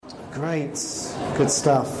Great. Good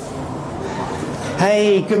stuff.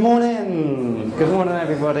 Hey, good morning. Good morning,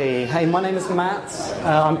 everybody. Hey, my name is Matt.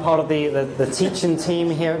 I'm part of the teaching team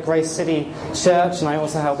here at Grace City Church, and I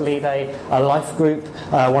also help lead a life group,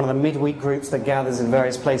 one of the midweek groups that gathers in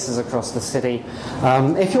various places across the city.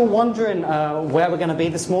 If you're wondering where we're going to be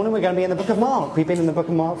this morning, we're going to be in the book of Mark. We've been in the book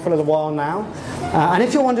of Mark for a little while now. And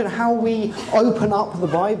if you're wondering how we open up the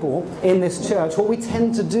Bible in this church, what we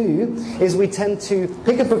tend to do is we tend to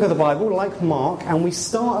pick a book of the Bible, like Mark, and we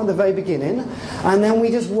start at the very beginning, and then we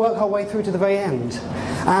just work our way through to the very end.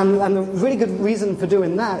 And the really good reason for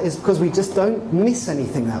doing that is because we just don't miss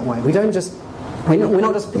anything that way. We're not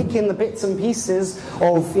just picking the bits and pieces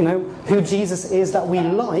of, who Jesus is that we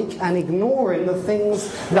like and ignoring the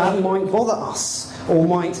things that might bother us or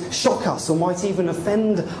might shock us or might even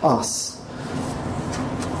offend us.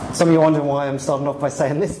 Some of you are wondering why I'm starting off by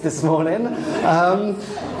saying this morning.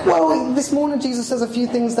 Well, this morning Jesus says a few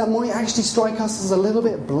things that might actually strike us as a little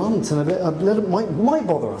bit blunt and might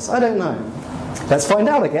bother us. I don't know. Let's find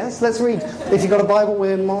out, I guess. Let's read. If you've got a Bible,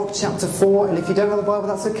 we're in Mark chapter 4, and if you don't have a Bible,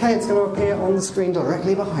 that's okay. It's going to appear on the screen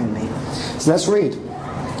directly behind me. So let's read.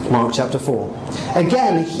 Mark chapter 4.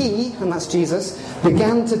 Again, he, and that's Jesus,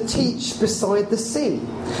 began to teach beside the sea,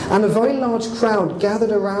 and a very large crowd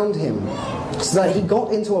gathered around him, so that he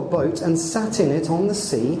got into a boat and sat in it on the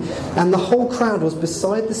sea, and the whole crowd was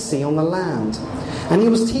beside the sea on the land. And he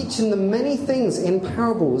was teaching them many things in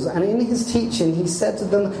parables, and in his teaching he said to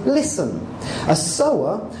them, "Listen, a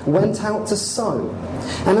sower went out to sow.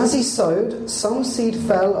 And as he sowed, some seed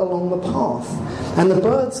fell along the path, and the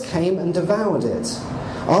birds came and devoured it.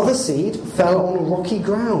 Other seed fell on rocky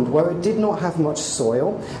ground, where it did not have much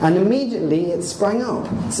soil, and immediately it sprang up,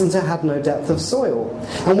 since it had no depth of soil.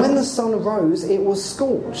 And when the sun rose, it was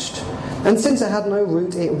scorched, and since it had no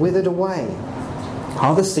root, it withered away.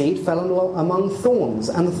 Other seed fell among thorns,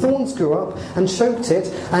 and the thorns grew up and choked it,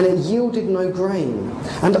 and it yielded no grain.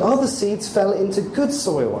 And other seeds fell into good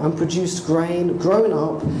soil and produced grain, growing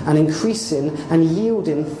up and increasing and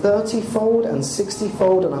yielding 30-fold and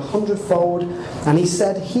 60-fold and 100-fold. And he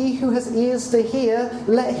said, 'He who has ears to hear,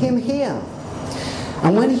 let him hear.'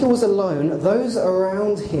 And when he was alone, those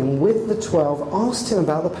around him with the 12 asked him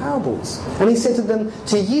about the parables. And he said to them,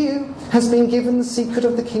 'To you has been given the secret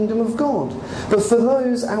of the kingdom of God. But for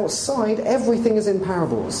those outside, everything is in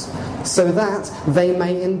parables, so that they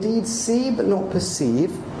may indeed see but not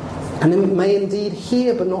perceive, and may indeed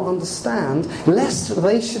hear but not understand, lest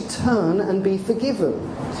they should turn and be forgiven.'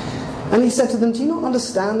 And he said to them, 'Do you not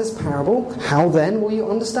understand this parable? How then will you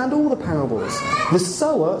understand all the parables? The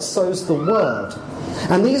sower sows the word.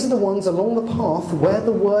 And these are the ones along the path where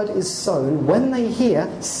the word is sown. When they hear,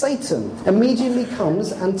 Satan immediately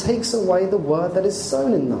comes and takes away the word that is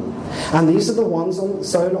sown in them. And these are the ones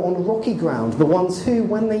sown on rocky ground, the ones who,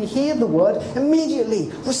 when they hear the word,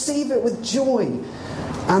 immediately receive it with joy.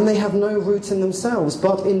 And they have no root in themselves,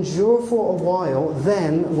 but endure for a while.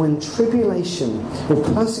 Then, when tribulation or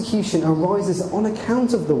persecution arises on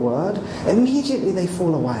account of the word, immediately they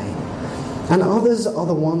fall away. And others are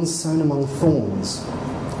the ones sown among thorns.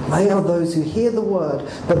 They are those who hear the word,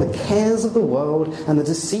 but the cares of the world and the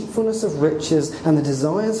deceitfulness of riches and the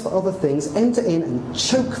desires for other things enter in and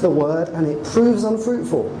choke the word, and it proves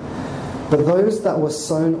unfruitful. But those that were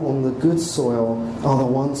sown on the good soil are the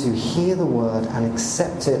ones who hear the word and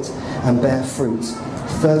accept it and bear fruit,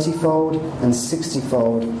 30-fold and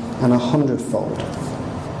 60-fold and 100-fold.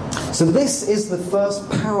 So this is the first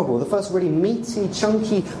parable, the first really meaty,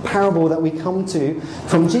 chunky parable that we come to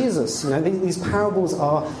from Jesus. These parables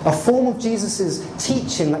are a form of Jesus'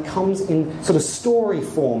 teaching that comes in sort of story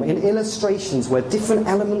form, in illustrations where different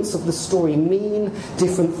elements of the story mean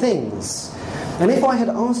different things. And if I had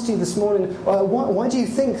asked you this morning, why do you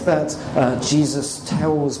think that Jesus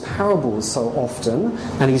tells parables so often,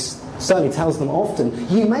 and he certainly tells them often,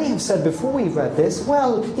 you may have said before we read this,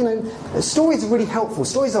 well, stories are really helpful.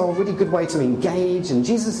 Stories are a really good way to engage, and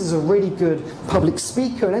Jesus is a really good public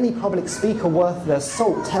speaker, and any public speaker worth their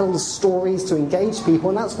salt tells stories to engage people,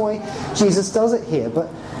 and that's why Jesus does it here. But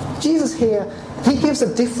Jesus here, he gives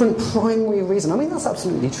a different primary reason. I mean, that's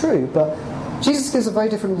absolutely true, but Jesus gives a very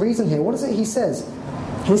different reason here. What is it he says?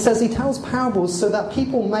 He says he tells parables so that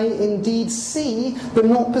people may indeed see but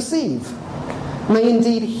not perceive, may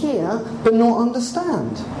indeed hear but not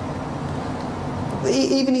understand.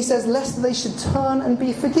 Even he says, lest they should turn and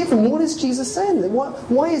be forgiven. What is Jesus saying?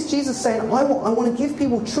 Why is Jesus saying, I want to give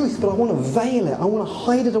people truth, but I want to veil it. I want to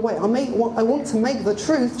hide it away. I want to make the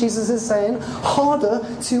truth, Jesus is saying, harder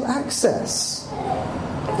to access.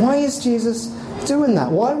 Why is Jesus doing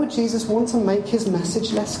that? Why would Jesus want to make his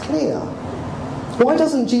message less clear? Why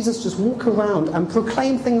doesn't Jesus just walk around and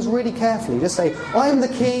proclaim things really carefully? Just say, I am the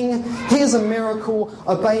king, here's a miracle,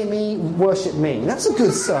 obey me, worship me. That's a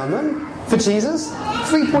good sermon for Jesus.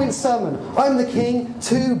 3-point sermon. I'm the king.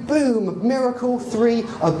 2, boom, miracle. 3,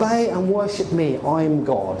 obey and worship me. I'm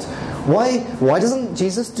God. Why doesn't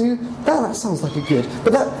Jesus do that? That sounds like a good.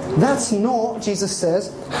 But that's not, Jesus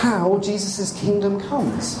says, how Jesus' kingdom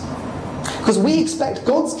comes. Because we expect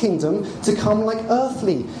God's kingdom to come like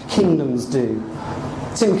earthly kingdoms do.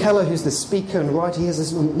 Tim Keller, who's the speaker and writer, he has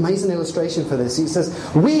this amazing illustration for this. He says,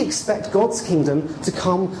 we expect God's kingdom to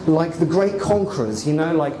come like the great conquerors,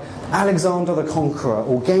 like Alexander the Conqueror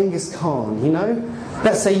or Genghis Khan,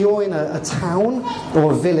 Let's say you're in a town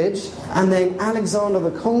or a village, and then Alexander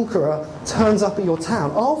the Conqueror turns up at your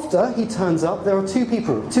town. After he turns up, there are two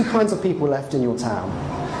kinds of people left in your town.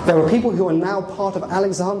 There are people who are now part of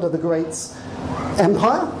Alexander the Great's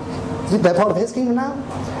empire. They're part of his kingdom now.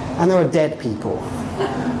 And there are dead people.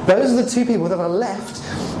 Those are the two people that are left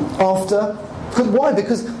after. Why?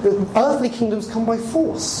 Because the earthly kingdoms come by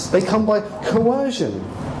force. They come by coercion.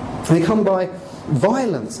 They come by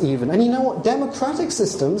violence even. And you know what? Democratic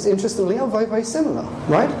systems, interestingly, are very, very similar.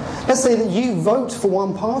 Right? Let's say that you vote for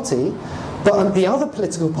one party, but the other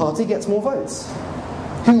political party gets more votes.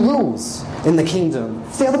 Who rules in the kingdom?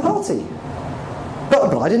 It's the other party.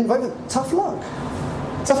 But I didn't vote. Tough luck.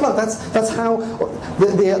 Tough luck. That's how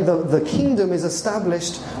the kingdom is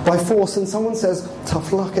established by force, and someone says,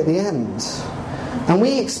 tough luck at the end. And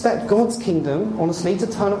we expect God's kingdom, honestly, to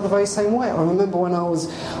turn up the very same way. I remember when I was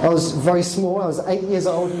very small, I was 9 years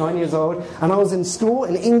old, and I was in school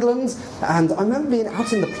in England, and I remember being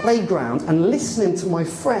out in the playground and listening to my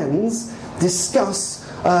friends discuss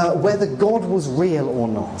whether God was real or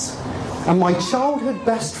not. And my childhood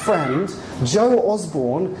best friend, Joe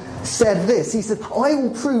Osborne, said this. He said, I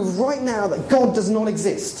will prove right now that God does not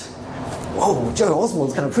exist. Whoa, Joe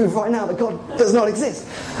Osborne's going to prove right now that God does not exist.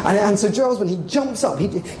 And so Joe Osborne, he jumps up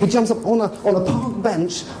on a park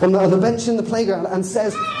bench, on the bench in the playground, and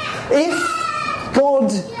says, if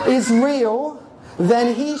God is real,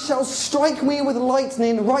 then he shall strike me with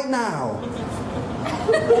lightning right now.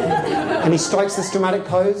 And he strikes this dramatic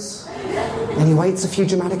pose, and he waits a few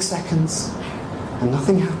dramatic seconds, and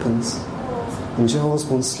nothing happens. And Joe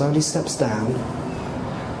Osborne slowly steps down,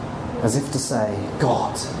 as if to say,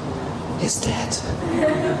 God is dead.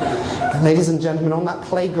 And ladies and gentlemen, on that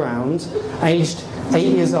playground, aged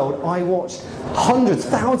 8 years old, I watched hundreds,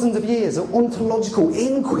 thousands of years of ontological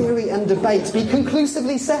inquiry and debate be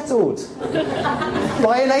conclusively settled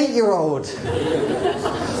by an 8-year-old.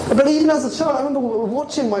 But even as a child, I remember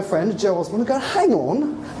watching my friend Joe Osborne and going, hang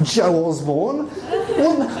on, Joe Osborne,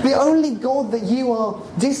 the only God that you are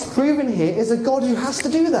disproving here is a God who has to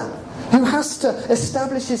do that, who has to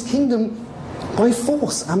establish his kingdom by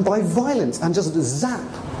force and by violence and just zap.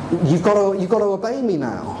 You've got to obey me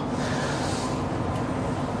now.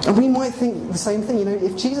 And we might think the same thing,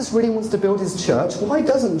 if Jesus really wants to build his church, why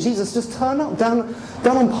doesn't Jesus just turn up down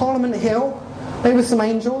on Parliament Hill, maybe with some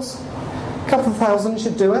angels, a couple of thousand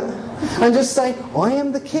should do it, and just say, I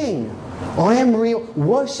am the king, I am real,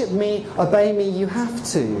 worship me, obey me, you have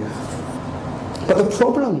to. But the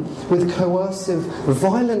problem with coercive,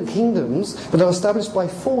 violent kingdoms that are established by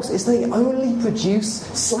force is they only produce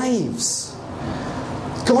slaves.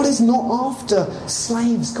 God is not after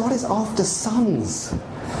slaves, God is after sons.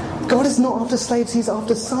 God is not after slaves, he's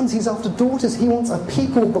after sons, he's after daughters. He wants a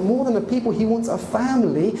people, but more than a people, he wants a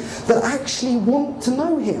family that actually want to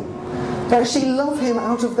know him, that actually love him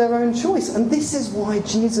out of their own choice. And this is why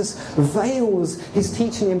Jesus veils his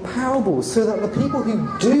teaching in parables, so that the people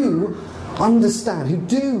who do understand, who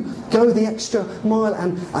do go the extra mile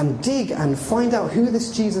and dig and find out who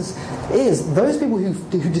this Jesus is, those people who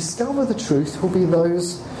discover the truth will be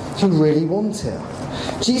those who really want it.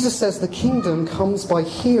 Jesus says the kingdom comes by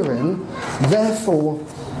hearing, therefore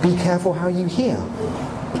be careful how you hear.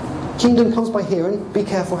 Kingdom comes by hearing, be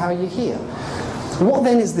careful how you hear. What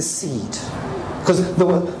then is the seed? Because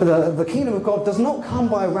the kingdom of God does not come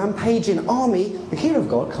by a rampaging army, the kingdom of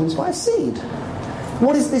God comes by a seed.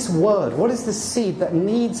 What is this word? What is this seed that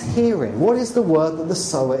needs hearing? What is the word that the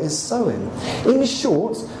sower is sowing? In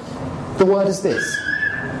short, the word is this.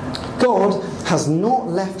 God has not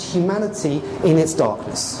left humanity in its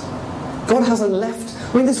darkness. God hasn't left...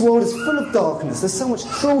 this world is full of darkness. There's so much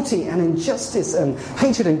cruelty and injustice and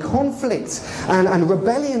hatred and conflict and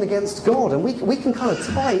rebellion against God. And we can kind of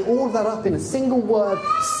tie all of that up in a single word,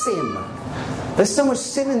 sin. There's so much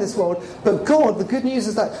sin in this world, but God, the good news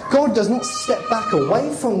is that God does not step back away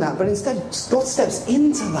from that, but instead God steps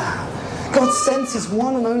into that. God sends his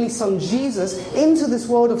one and only Son, Jesus, into this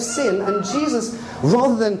world of sin, and Jesus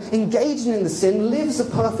rather than engaging in the sin, lives a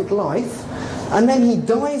perfect life, and then he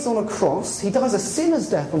dies on a cross. He dies a sinner's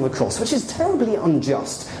death on the cross, which is terribly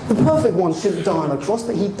unjust. The perfect one shouldn't die on a cross,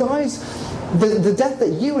 but he dies the death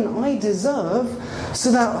that you and I deserve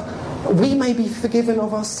so that we may be forgiven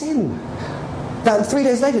of our sin. That 3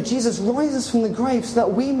 days later, Jesus rises from the grave so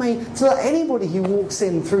that anybody who walks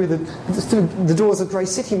in through the doors of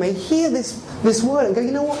Grace City may hear this word and go,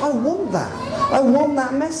 you know what, I want that. I want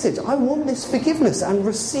that message. I want this forgiveness, and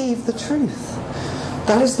receive the truth.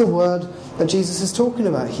 That is the word that Jesus is talking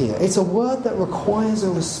about here. It's a word that requires a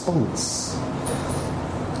response.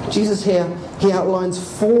 Jesus here, he outlines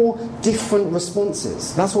 4 different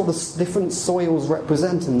responses. That's what the different soils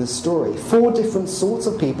represent in this story. 4 different sorts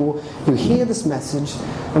of people who hear this message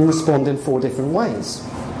and respond in 4 different ways.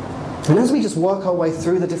 And as we just work our way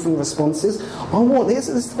through the different responses, this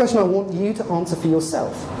is the question I want you to answer for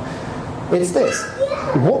yourself. It's this: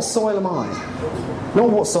 what soil am I? Not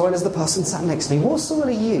what soil is the person sat next to me. What soil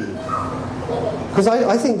are you? Because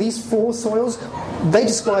I think these 4 soils, they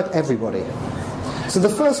describe everybody. So the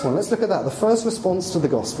first one, let's look at that. The first response to the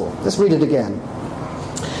gospel. Let's read it again.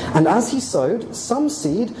 And as he sowed, some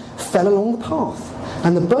seed fell along the path,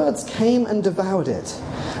 and the birds came and devoured it.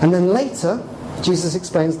 And then later, Jesus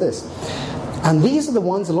explains this. And these are the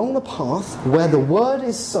ones along the path where the word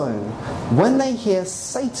is sown. When they hear,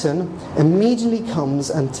 Satan immediately comes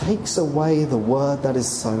and takes away the word that is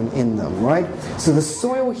sown in them, right? So the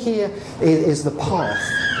soil here is the path.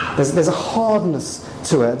 There's a hardness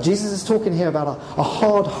to it. Jesus is talking here about a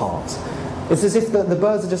hard heart. It's as if the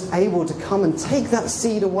birds are just able to come and take that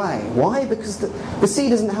seed away. Why? Because the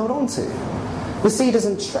seed isn't held on to. The seed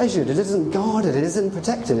isn't treasured, it isn't guarded, it isn't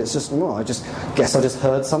protected. It's just, well, I guess I just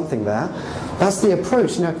heard something there. That's the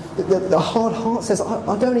approach. You know, the hard heart says,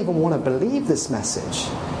 I don't even want to believe this message.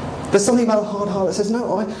 There's something about a hard heart that says,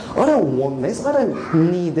 no, I don't want this, I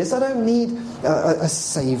don't need this, I don't need a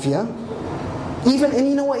saviour. And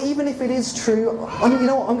you know what, even if it is true, I'm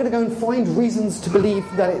going to go and find reasons to believe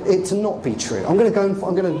that it to not be true. I'm going to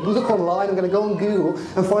look online, I'm going to go on Google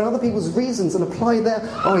and find other people's reasons and apply their,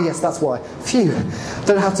 oh yes, that's why. Phew,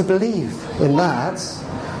 don't have to believe in that.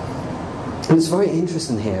 And it's very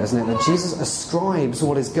interesting here, isn't it, that Jesus ascribes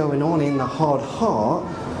what is going on in the hard heart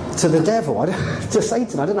to the devil, to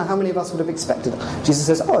Satan. I don't know how many of us would have expected it. Jesus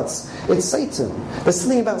says, it's Satan. There's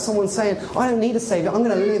something about someone saying, I don't need a saviour, I'm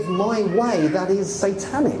going to live my way that is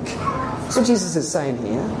satanic. That's what Jesus is saying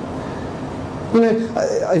here. You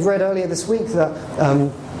know, I read earlier this week that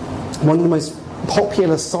one of the most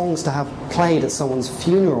popular songs to have played at someone's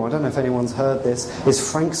funeral, I don't know if anyone's heard this,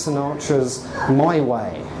 is Frank Sinatra's My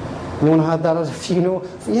Way. Anyone heard that at a funeral?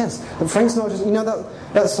 Yes. Frank Sinatra, you know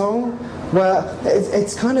that song? Where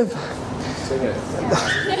it's kind of... Sing it.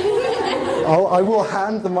 I will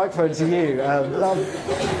hand the microphone to you.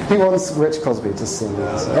 Who wants Rich Crosby to sing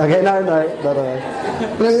that? Okay, no.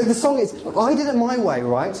 The song is, I did it my way,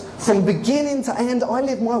 right? From beginning to end, I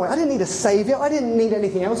lived my way. I didn't need a saviour. I didn't need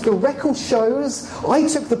anything else. The record shows I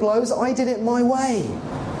took the blows. I did it my way.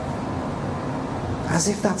 As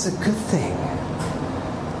if that's a good thing.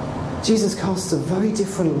 Jesus casts a very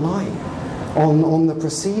different light on the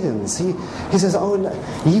proceedings. He says, oh, no,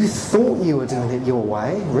 you thought you were doing it your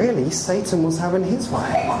way. Really, Satan was having his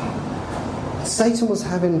way. Satan was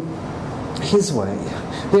having his way.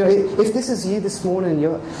 You know, if this is you this morning,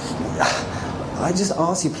 I just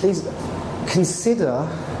ask you, please consider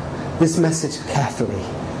this message carefully.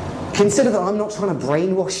 Consider that I'm not trying to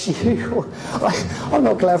brainwash you. I'm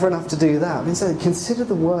not clever enough to do that. Instead, consider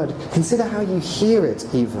the word. Consider how you hear it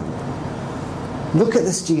even. Look at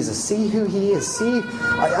this Jesus. See who he is. And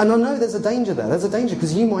I know there's a danger there. There's a danger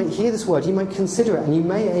because you might hear this word, you might consider it, and you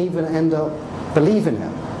may even end up believing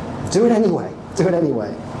it. Do it anyway. Do it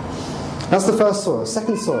anyway. That's the first soil.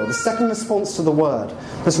 Second soil, the second response to the word.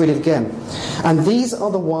 Let's read it again. And these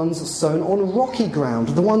are the ones sown on rocky ground,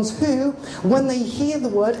 the ones who, when they hear the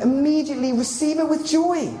word, immediately receive it with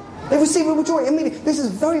joy. They receive it with joy immediately. This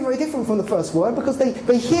is very, very different from the first word because they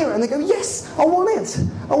hear it and they go, yes, I want it.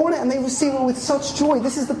 I want it. And they receive it with such joy.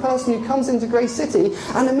 This is the person who comes into Grace City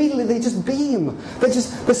and immediately they just beam. They're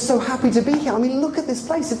so happy to be here. I mean, look at this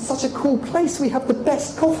place. It's such a cool place. We have the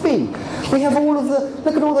best coffee. We have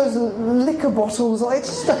look at all those liquor bottles.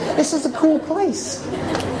 It's just a cool place.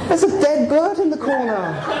 There's a dead bird in the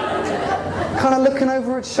corner, kind of looking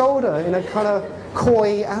over its shoulder in a kind of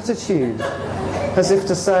coy attitude. As if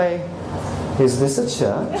to say, is this a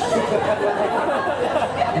church?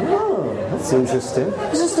 Oh, that's interesting.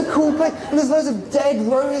 It's just a cool place. And there's loads of dead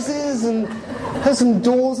roses and There's some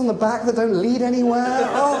doors on the back that don't lead anywhere.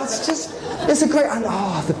 Oh, it's a great, and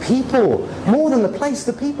the people, more than the place,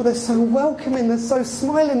 the people, they're so welcoming, they're so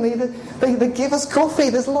smilingly, they give us coffee,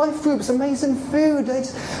 there's life groups, amazing food,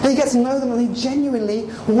 and you get to know them, and they genuinely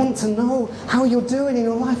want to know how you're doing in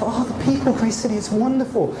your life. Oh, the people, Grace City, it's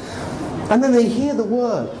wonderful. And then they hear the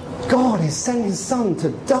word, God has sent his son to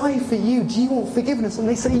die for you. Do you want forgiveness? And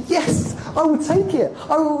they say, yes, I will take it.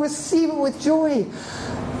 I will receive it with joy.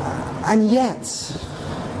 And yet,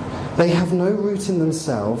 they have no root in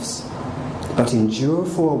themselves, but endure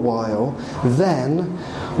for a while. Then,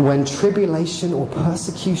 when tribulation or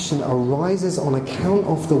persecution arises on account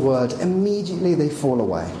of the word, immediately they fall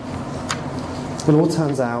away. It all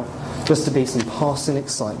turns out just to be some passing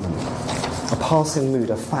excitement, a passing mood,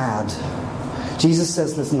 a fad. Jesus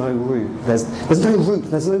says there's no root. There's no root.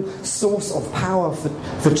 There's no source of power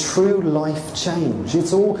for true life change.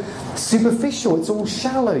 It's all superficial. It's all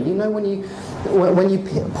shallow. You know, when you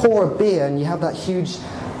pour a beer and you have that huge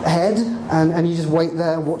head and you just wait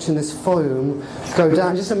there watching this foam go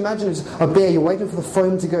down. Just imagine it's a beer. You're waiting for the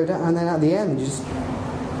foam to go down, and then at the end,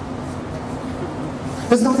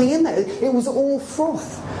 there's nothing in there. It was all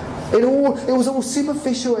froth. It was all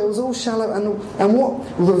superficial. It was all shallow. And what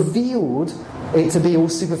revealed it to be all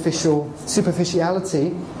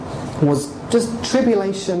superficiality was just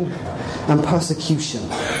tribulation and persecution.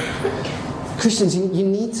 Christians, you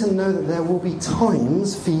need to know that there will be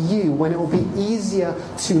times for you when it will be easier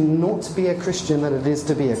to not be a Christian than it is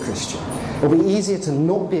to be a Christian. It will be easier to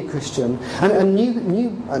not be a Christian. And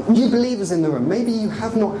new believers in the room, maybe you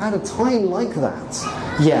have not had a time like that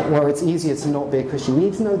yet, where it's easier to not be a Christian. You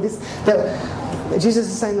need to know this, that Jesus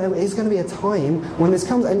is saying there is going to be a time when this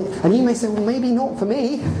comes, and you may say, well, maybe not for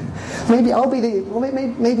me. Maybe I'll be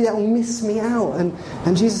maybe that will miss me out.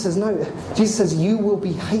 And Jesus says, no. Jesus says, you will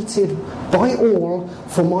be hated by all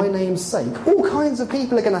for my name's sake. All kinds of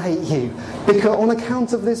people are going to hate you because on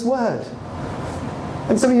account of this word.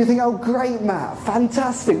 And some of you think, oh, great, Matt,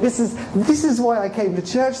 fantastic. This is why I came to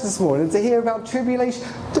church this morning, to hear about tribulation.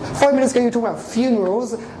 5 minutes ago you were talking about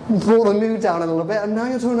funerals, brought the mood down a little bit, and now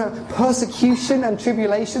you're talking about persecution and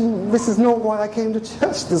tribulation. This is not why I came to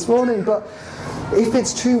church this morning, but if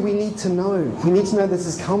it's true, we need to know. We need to know this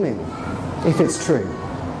is coming, if it's true.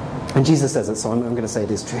 And Jesus says it, so I'm going to say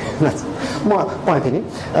it is true. That's my opinion.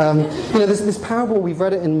 This parable, we've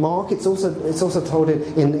read it in Mark. It's also told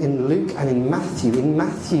in Luke and in Matthew. In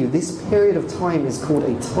Matthew, this period of time is called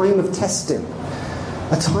a time of testing.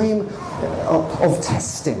 A time of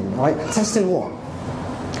testing, right? Testing what?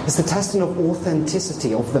 It's the testing of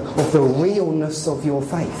authenticity, of the realness of your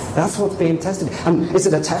faith. That's what's being tested. And is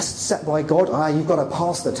it a test set by God? You've got to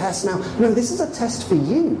pass the test now. No, this is a test for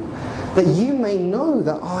you. That you may know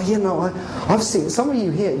that, I've seen, some of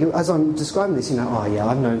you here, as I'm describing this,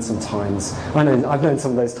 I've known some times. I've known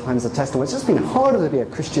some of those times of testing where it's just been harder to be a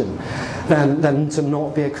Christian than to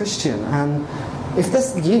not be a Christian. And if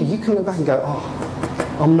that's you can look back and go,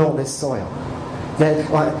 I'm not this soil.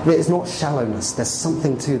 There's not shallowness. There's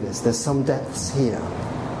something to this. There's some depths here.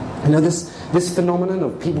 This phenomenon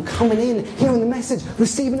of people coming in, hearing the message,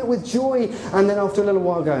 receiving it with joy, and then after a little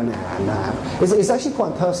while going, nah. It's actually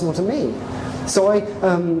quite personal to me. So I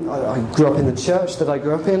grew up in the church that I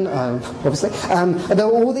grew up in, obviously. And there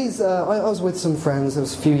were all these, I was with some friends, there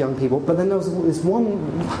was a few young people, but then there was this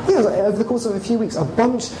one, I think it was over the course of a few weeks, a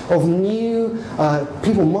bunch of new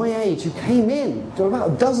people my age who came in. There were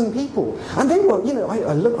about a dozen people. And they were,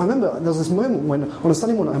 I remember there was this moment when, on a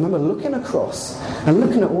Sunday morning, I remember looking across and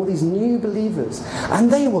looking at all these new believers,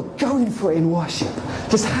 and they were going for it in worship.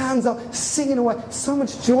 Just hands up, singing away, so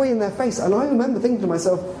much joy in their face. And I remember thinking to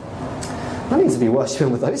myself, I need to be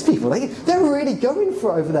worshipping with those people. They're really going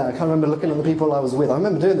for it over there. I can't remember looking at the people I was with. I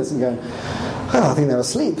remember doing this and going, I think they're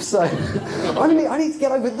asleep. So I need to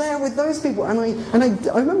get over there with those people. And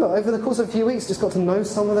I remember over the course of a few weeks just got to know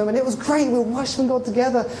some of them, and it was great. We were worshiping God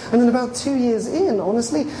together. And then about 2 years in,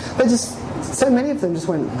 honestly, so many of them just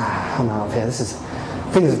went, I'm out of here.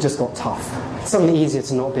 Things have just got tough. It's suddenly easier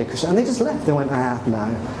to not be a Christian. And they just left. They went, no.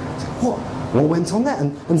 What went on there?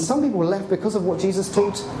 And some people left because of what Jesus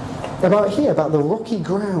talked about here, about the rocky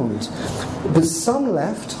ground. But some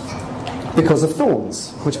left because of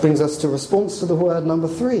thorns, which brings us to response to the word number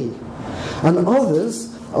 3. And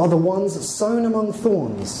others are the ones sown among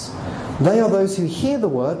thorns. They are those who hear the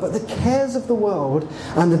word, but the cares of the world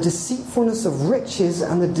and the deceitfulness of riches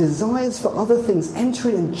and the desires for other things enter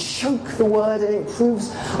in and choke the word, and it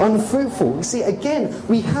proves unfruitful. You see, again,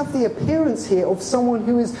 we have the appearance here of someone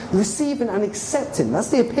who is receiving and accepting.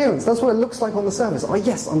 That's the appearance. That's what it looks like on the surface.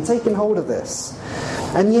 Yes, I'm taking hold of this.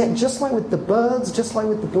 And yet, just like with the birds, just like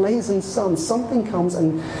with the blazing sun, something comes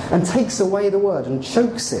and takes away the word and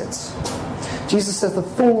chokes it. Jesus says the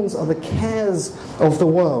thorns are the cares of the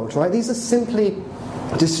world, right? These are simply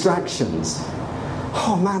distractions.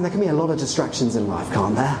 Oh man, there can be a lot of distractions in life,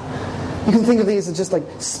 can't there? You can think of these as just like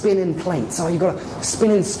spinning plates. Oh, you've got to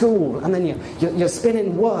spin in school, and then you're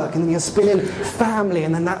spinning work, and then you're spinning family,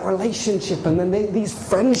 and then that relationship, and then these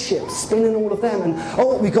friendships, spinning all of them. And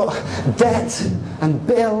oh, we've got debt and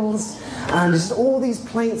bills, and just all these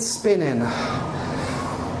plates spinning.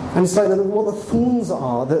 And it's like what the thorns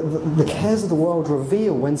are, the cares of the world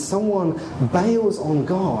reveal when someone bails on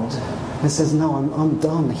God and says, no, I'm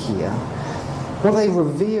done here. What they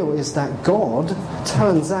reveal is that God,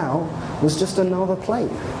 turns out, was just another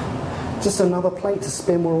plate. Just another plate to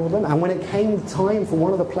spin with all of them. And when it came time for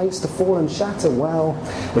one of the plates to fall and shatter, well,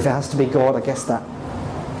 if it has to be God, I guess throw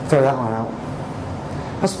that one out.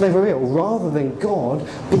 That's what they reveal. Rather than God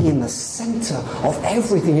being the centre of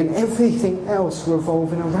everything and everything else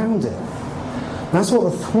revolving around it. And that's what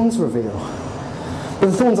the thorns reveal. But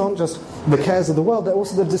the thorns aren't just the cares of the world, they're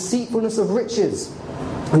also the deceitfulness of riches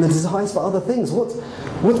and the desires for other things.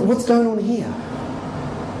 What's going on here?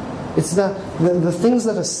 It's the things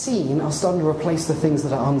that are seen are starting to replace the things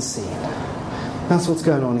that are unseen. That's what's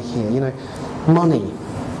going on here. You know, money.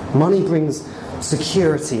 Money brings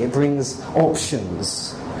security. It brings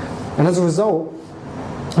options. And as a result,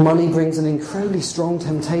 money brings an incredibly strong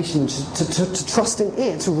temptation to trust in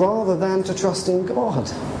it rather than to trust in God.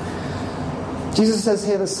 Jesus says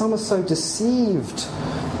here that some are so deceived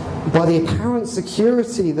by the apparent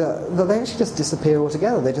security that they actually just disappear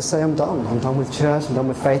altogether. They just say, I'm done. I'm done with church, I'm done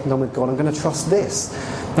with faith, I'm done with God, I'm going to trust this.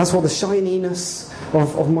 That's what the shininess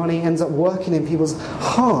of money ends up working in people's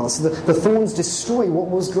hearts. The thorns destroy what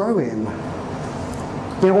was growing.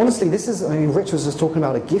 You know, honestly, Rich was just talking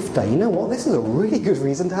about a gift day. You know what? This is a really good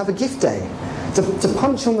reason to have a gift day. To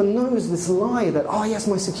punch on the nose this lie that, oh yes,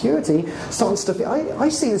 my security starts to... I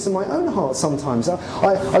see this in my own heart sometimes.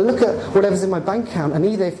 I look at whatever's in my bank account, and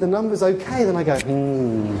either if the number's okay, then I go,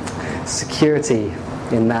 security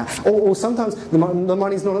in that. Or sometimes the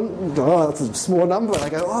money's not... that's a small number, and I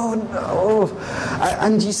go, oh no.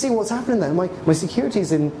 And you see what's happening there. My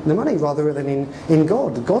security's in the money rather than in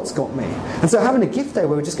God. God's got me. And so having a gift day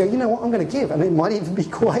where we just go, you know what, I'm going to give. And it might even be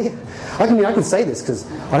quite... I can say this because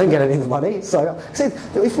I don't get any of the money. So I say,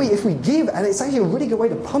 if we give, and it's actually a really good way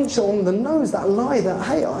to punch on the nose that lie that,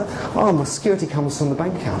 hey, my security comes from the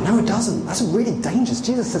bank account. No, it doesn't. That's really dangerous.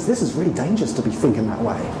 Jesus says this is really dangerous to be thinking that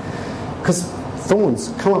way. Because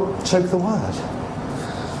thorns come up, choke the word.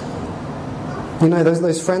 You know,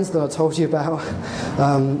 those friends that I told you about,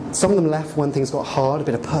 some of them left when things got hard, a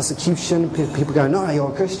bit of persecution, people going, no,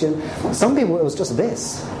 you're a Christian. Some people, it was just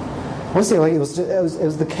this. Honestly, like it was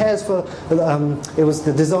the cares for, it was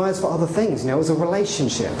the desires for other things. You know, it was a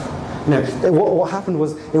relationship. You know, what happened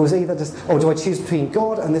was it was either just, do I choose between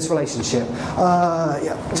God and this relationship?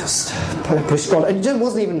 Just push God. And it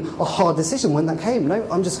wasn't even a hard decision when that came. No,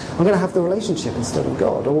 I'm going to have the relationship instead of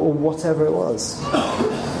God, or whatever it was.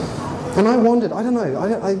 And I wondered, I don't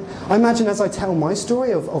know, I imagine as I tell my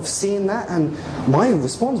story of seeing that, and my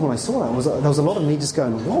response when I saw that was, there was a lot of me just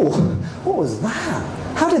going, whoa, what was that?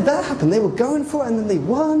 How did that happen? They were going for it and then they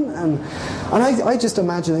won. And I just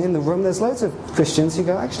imagine in the room there's loads of Christians who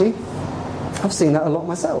go, actually, I've seen that a lot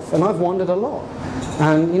myself, and I've wondered a lot.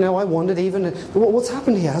 And, you know, I wondered even, what's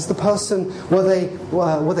happened here? Has the person,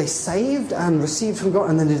 were they saved and received from God,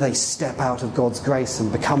 and then did they step out of God's grace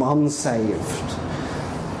and become unsaved?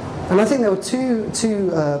 And I think there were two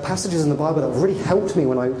passages in the Bible that really helped me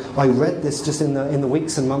when I read this just in the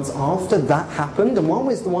weeks and months after that happened. And one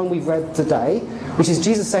was the one we've read today, which is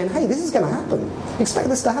Jesus saying, hey, this is going to happen. Expect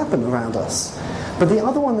this to happen around us. But the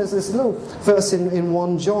other one, there's this little verse in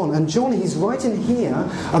 1 John. And John, he's writing here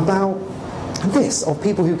about this, of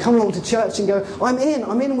people who come along to church and go, I'm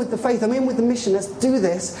in with the faith, I'm in with the mission, let's do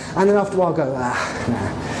this. And then after a while go,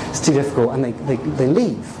 no, it's too difficult. And they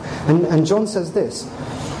leave. And John says this,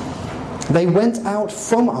 they went out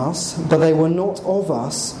from us, but they were not of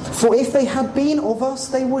us. For if they had been of us,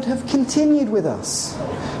 they would have continued with us.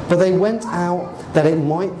 But they went out that it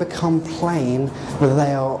might become plain that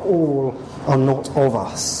they are not of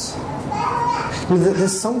us.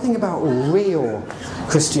 There's something about real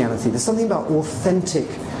Christianity. There's something about authentic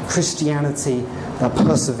Christianity that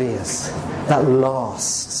perseveres, that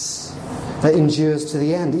lasts, that endures to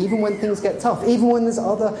the end, even when things get tough, even when there's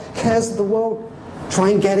other cares of the world try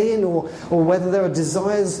and get in, or whether there are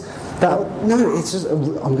desires that, no, it's just, I'm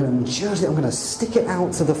going to endure it, I'm going to stick it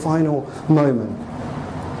out to the final moment.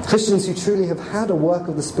 Christians who truly have had a work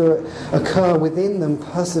of the Spirit occur within them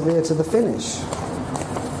persevere to the finish.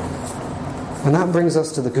 And that brings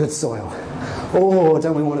us to the good soil. Oh,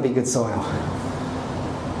 don't we want to be good soil?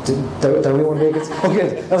 Don't we want to be a good soil? Oh,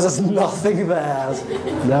 good. There was just nothing there.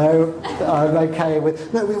 No, I'm okay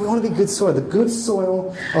with... No, we want to be good soil. The good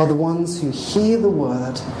soil are the ones who hear the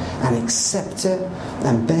word and accept it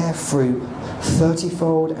and bear fruit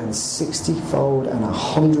 30-fold and 60-fold and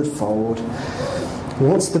 100-fold.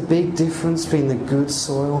 What's the big difference between the good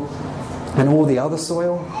soil and all the other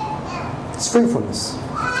soil? It's fruitfulness.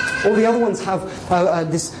 All the other ones have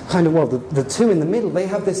this kind of, well, the two in the middle, they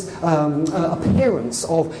have this appearance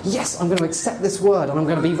of, yes, I'm going to accept this word and I'm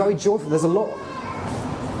going to be very joyful. There's a lot.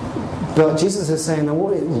 But Jesus is saying that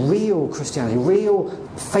real Christianity, real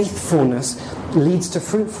faithfulness leads to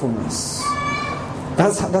fruitfulness.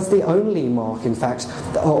 That's the only mark, in fact,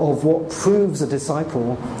 of what proves a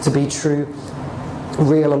disciple to be true,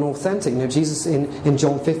 real and authentic. You know, Jesus in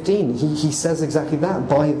John 15, he says exactly that.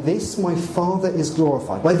 By this my Father is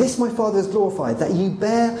glorified. By this my Father is glorified, that you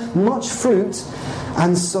bear much fruit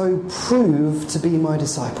and so prove to be my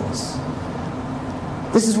disciples.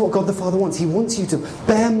 This is what God the Father wants. He wants you to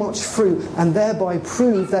bear much fruit and thereby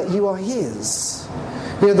prove that you are His.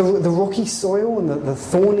 You know, the rocky soil and the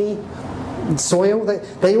thorny soil,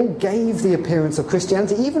 they all gave the appearance of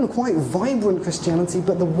Christianity, even quite vibrant Christianity,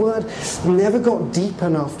 but the word never got deep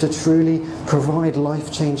enough to truly provide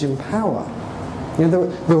life-changing power. You know,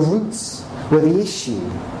 the roots were the issue.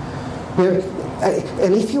 You know,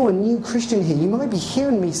 and if you're a new Christian here, you might be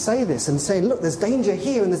hearing me say this and saying, look, there's danger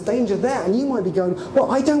here and there's danger there, and you might be going,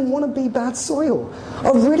 well, I don't want to be bad soil. I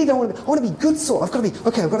really don't want to be. I want to be good soil. I've got to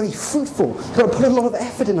be fruitful. I've got to put a lot of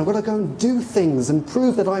effort in. I've got to go and do things and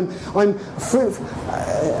prove that I'm fruitful.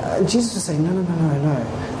 And Jesus is saying, no.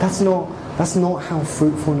 That's not how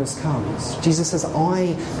fruitfulness comes. Jesus says,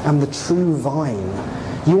 I am the true vine.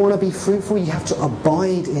 You want to be fruitful, you have to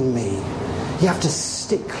abide in me. You have to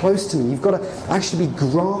stick close to me. You've got to actually be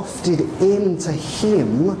grafted into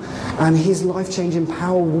Him, and His life-changing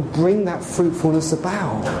power will bring that fruitfulness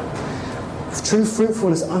about. True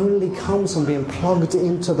fruitfulness only comes from being plugged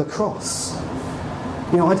into the cross.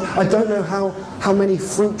 You know, I don't know how many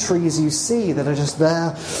fruit trees you see that are just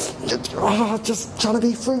there, just trying to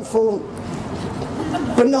be fruitful.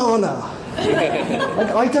 Banana.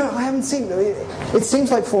 I haven't seen it. It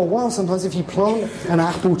seems like for a while sometimes if you plant an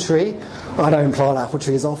apple tree, I don't plant apple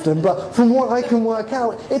trees often, but from what I can work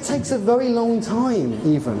out, it takes a very long time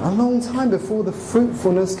before the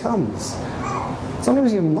fruitfulness comes.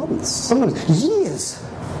 Sometimes even months, sometimes years,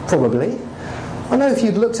 probably. I know if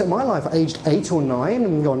you'd looked at my life aged 8 or 9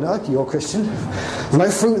 and gone, oh, you're a Christian, there's no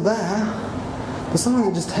fruit there. But sometimes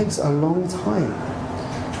it just takes a long time.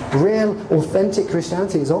 Real, authentic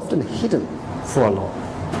Christianity is often hidden for a lot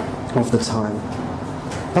of the time.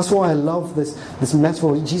 That's why I love this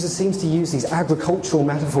metaphor. Jesus seems to use these agricultural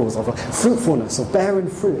metaphors of fruitfulness, of bearing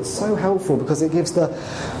fruit. It's so helpful because it gives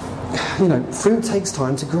fruit takes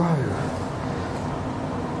time to grow.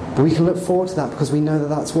 But we can look forward to that because we know that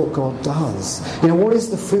that's what God does. You know, what is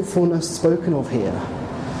the fruitfulness spoken of here?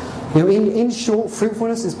 You know, in short,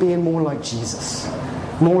 fruitfulness is being more like Jesus.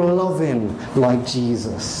 More loving like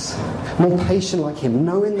Jesus, more patient like Him,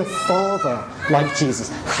 knowing the Father like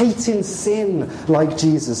Jesus, hating sin like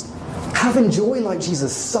Jesus, having joy like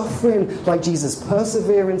Jesus, suffering like Jesus,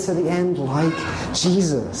 persevering to the end like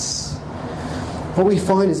Jesus. What we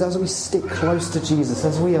find is as we stick close to Jesus,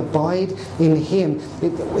 as we abide in Him,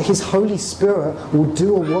 His Holy Spirit will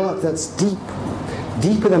do a work that's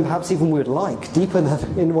deeper than perhaps even we would like, deeper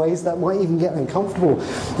than in ways that might even get uncomfortable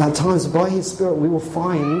at times. By His Spirit we will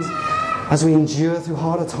find, as we endure through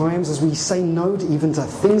harder times, as we say no to even to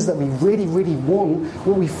things that we really, really want,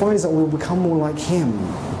 what we find is that we'll become more like Him.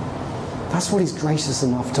 That's what He's gracious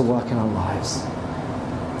enough to work in our lives.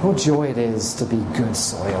 What joy it is to be good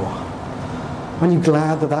soil. Aren't you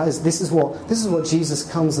glad that this is what Jesus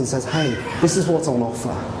comes and says, hey, this is what's on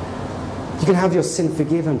offer. You can have your sin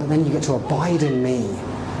forgiven, but then you get to abide in me.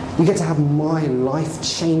 You get to have my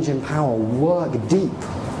life-changing power work deep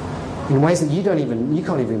in ways that you can't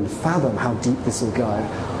even fathom how deep this will go.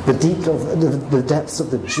 The depths of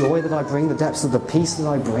the joy that I bring, the depths of the peace that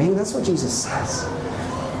I bring. That's what Jesus says.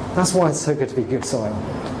 That's why it's so good to be good soil.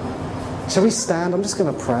 Shall we stand? I'm just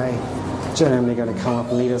going to pray. Joe and Emily are going to come up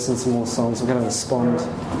and lead us in some more songs. We're going to respond.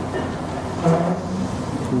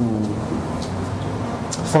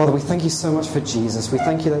 Father, we thank you so much for Jesus. We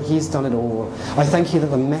thank you that He's done it all. I thank you that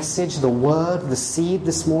the message, the word, the seed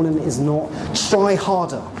this morning is not try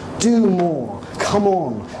harder, do more, come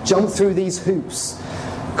on, jump through these hoops.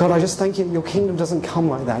 God, I just thank you that your kingdom doesn't come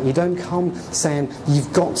like that. You don't come saying,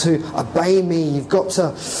 you've got to obey me, you've got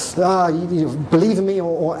to you believe in me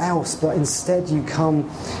or else. But instead you come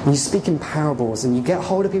and you speak in parables and you get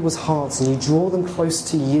hold of people's hearts and you draw them close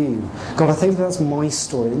to you. God, I think that's my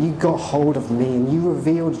story, that you got hold of me and you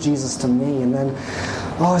revealed Jesus to me. And then,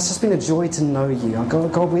 it's just been a joy to know you.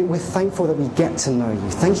 God, we're thankful that we get to know you.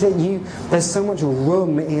 Thank you that there's so much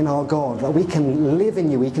room in our God, that we can live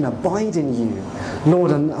in you, we can abide in you.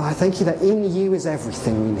 Lord, and I thank you that in you is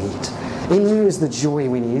everything we need. In you is the joy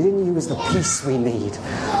we need. In you is the peace we need.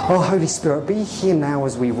 Oh, Holy Spirit, be here now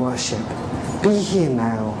as we worship. Be here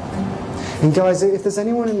now. And guys, if there's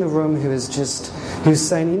anyone in the room who's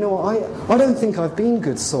saying, you know what, I don't think I've been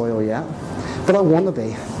good soil yet, but I want to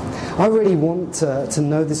be. I really want to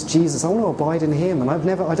know this Jesus. I want to abide in him, and I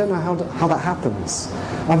don't know how that happens.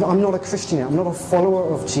 I'm not a Christian yet. I'm not a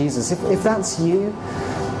follower of Jesus. If that's you,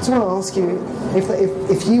 I just want to ask you,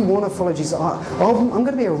 if you want to follow Jesus, I'm going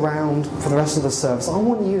to be around for the rest of the service. I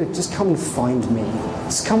want you to just come and find me.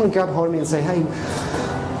 Just come and grab hold of me and say, hey,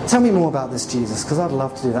 tell me more about this Jesus, because I'd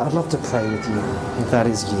love to do that. I'd love to pray with you, if that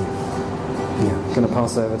is you. Yeah, I'm going to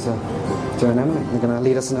pass over to Joe and Emily. They're going to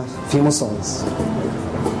lead us in a few more songs.